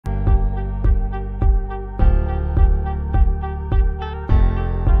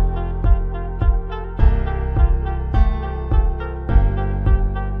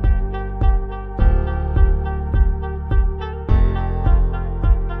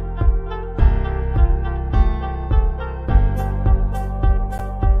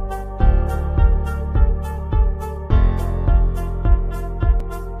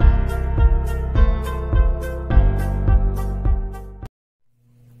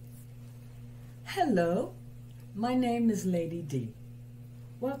Hello, my name is Lady D.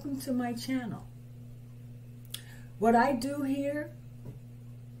 Welcome to my channel. What I do here,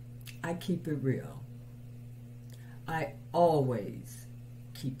 I keep it real. I always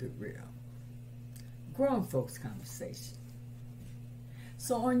keep it real. Grown folks conversation.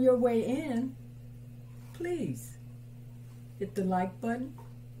 So on your way in, please hit the like button,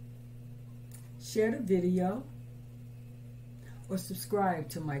 share the video, or subscribe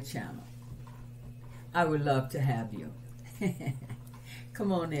to my channel. I would love to have you.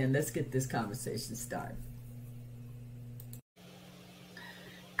 Come on in, let's get this conversation started.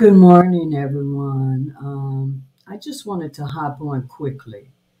 Good morning, everyone. I just wanted to hop on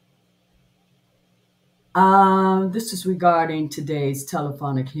quickly. This is regarding today's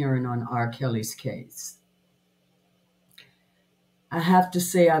telephonic hearing on R. Kelly's case. I have to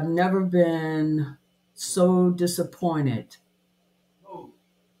say I've never been so disappointed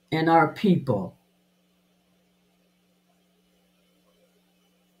in our people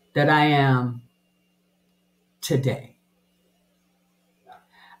that I am today.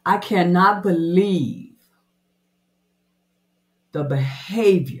 I cannot believe the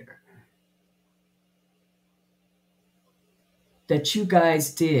behavior that you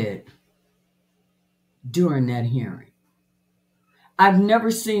guys did during that hearing. I've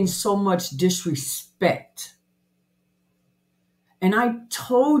never seen so much disrespect. And I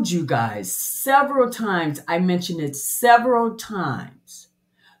told you guys several times, I mentioned it several times,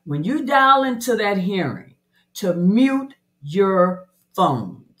 when you dial into that hearing, to mute your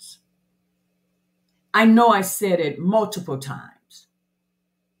phones. I know I said it multiple times.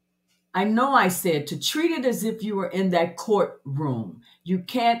 I know I said to treat it as if you were in that courtroom. You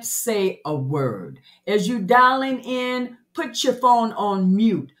can't say a word. As you dialing in, put your phone on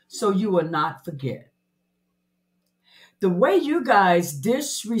mute so you will not forget. The way you guys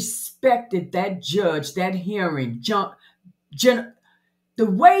disrespected that judge, that hearing, the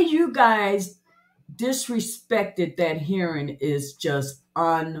way you guys disrespected that hearing is just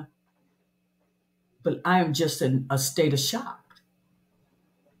but I am just in a state of shock.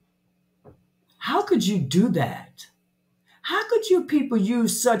 How could you do that? How could you people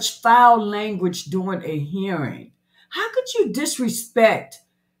use such foul language during a hearing? How could you disrespect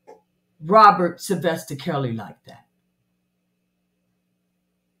Robert Sylvester Kelly like that?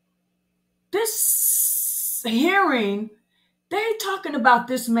 This hearing, they're talking about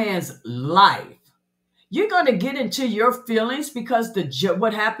this man's life. You're going to get into your feelings because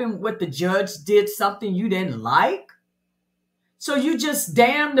what happened with the judge did something you didn't like? So you just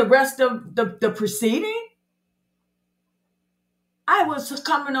damn the rest of the proceeding? I was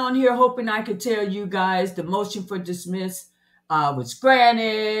coming on here hoping I could tell you guys the motion for dismiss was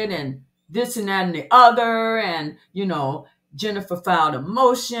granted and this and that and the other. And, you know, Jennifer filed a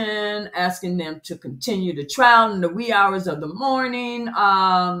motion asking them to continue the trial in the wee hours of the morning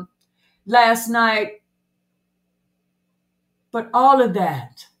last night. But all of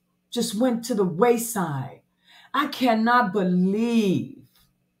that just went to the wayside. I cannot believe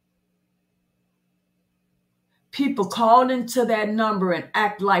people called into that number and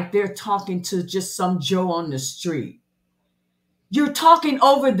act like they're talking to just some Joe on the street. You're talking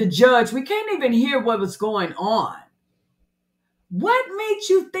over the judge. We can't even hear what was going on. What made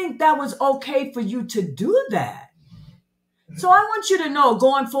you think that was okay for you to do that? So I want you to know,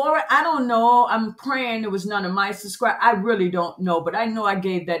 going forward, I don't know. I'm praying it was none of my subscribers. I really don't know, but I know I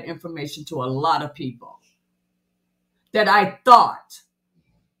gave that information to a lot of people that I thought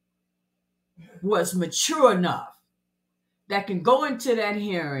was mature enough that can go into that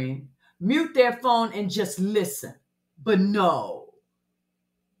hearing, mute their phone, and just listen. But no.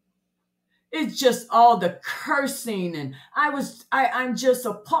 It's just all the cursing, and I'm just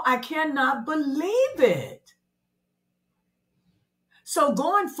appalled. I cannot believe it. So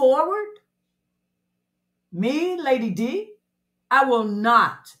going forward, me, Lady D, I will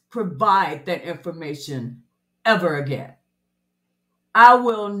not provide that information ever again. I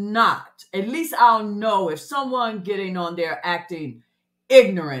will not. At least I'll know if someone getting on there acting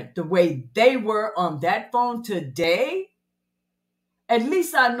ignorant the way they were on that phone today. At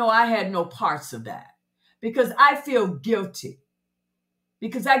least I know I had no parts of that because I feel guilty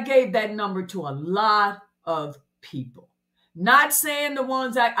because I gave that number to a lot of people. Not saying the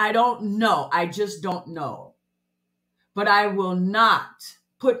ones I don't know. I just don't know. But I will not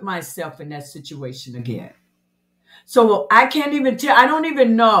put myself in that situation again. So I can't even tell. I don't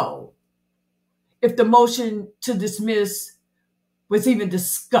even know if the motion to dismiss was even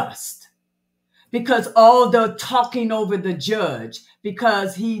discussed because all the talking over the judge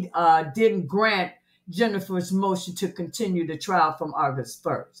because he didn't grant Jennifer's motion to continue the trial from August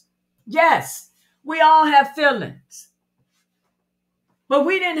 1st. Yes, We all have feelings. But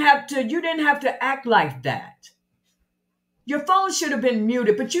you didn't have to act like that. Your phone should have been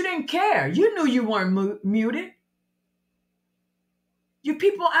muted, but you didn't care. You knew you weren't muted. You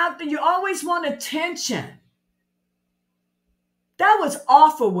people out there, you always want attention. That was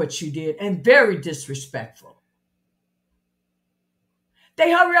awful what you did and very disrespectful.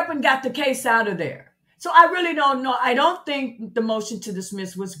 They hurry up and got the case out of there. So I really don't know. I don't think the motion to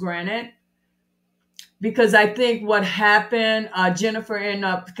dismiss was granted because I think what happened, Jennifer ended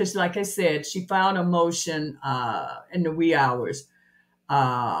up, because like I said, she filed a motion in the wee hours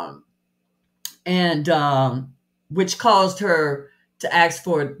which caused her to ask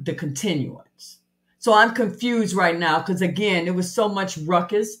for the continuance. So I'm confused right now because, again, there was so much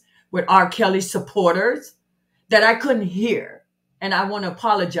ruckus with R. Kelly supporters that I couldn't hear. And I want to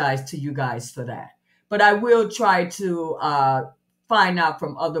apologize to you guys for that. But I will try to find out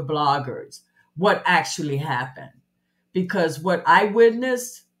from other bloggers what actually happened. Because what I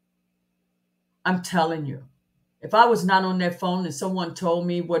witnessed, I'm telling you, if I was not on that phone and someone told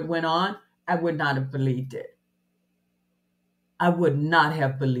me what went on, I would not have believed it. I would not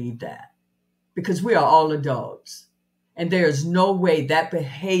have believed that. Because we are all adults. And there is no way that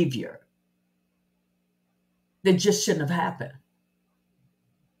behavior that just shouldn't have happened.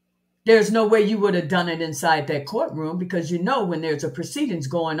 There's no way you would have done it inside that courtroom because you know when there's a proceedings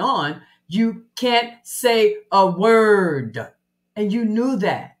going on, you can't say a word. And you knew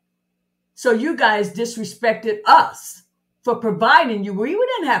that. So you guys disrespected us for providing you. We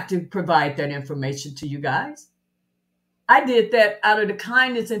didn't have to provide that information to you guys. I did that out of the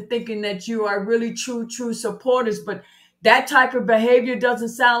kindness and thinking that you are really true supporters. But that type of behavior doesn't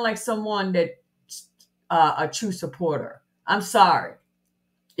sound like someone that's a true supporter. I'm sorry.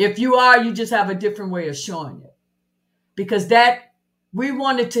 If you are, you just have a different way of showing it. Because we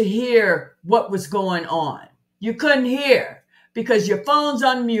wanted to hear what was going on. You couldn't hear because your phone's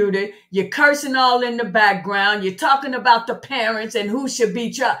unmuted. You're cursing all in the background. You're talking about the parents and who should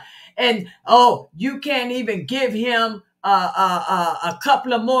be charged. And, you can't even give him a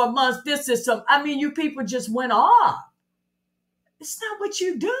couple of more months. You people just went off. It's not what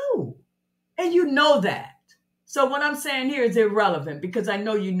you do. And you know that. So what I'm saying here is irrelevant because I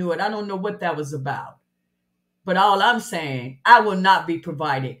know you knew it. I don't know what that was about. But all I'm saying, I will not be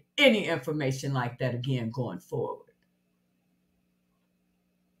providing any information like that again going forward.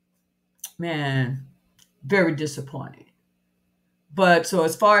 Man, very disappointing. But so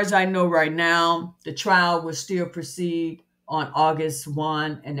as far as I know right now, the trial will still proceed on August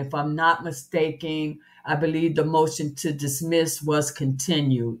 1. And if I'm not mistaken, I believe the motion to dismiss was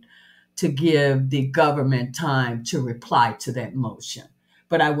continued to give the government time to reply to that motion.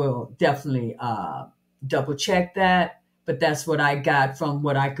 But I will definitely double check that. But that's what I got from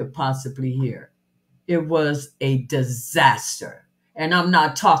what I could possibly hear. It was a disaster. And I'm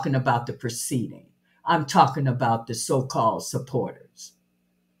not talking about the proceeding. I'm talking about the so-called supporters.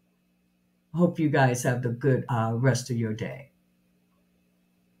 Hope you guys have the good rest of your day.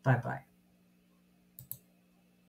 Bye-bye.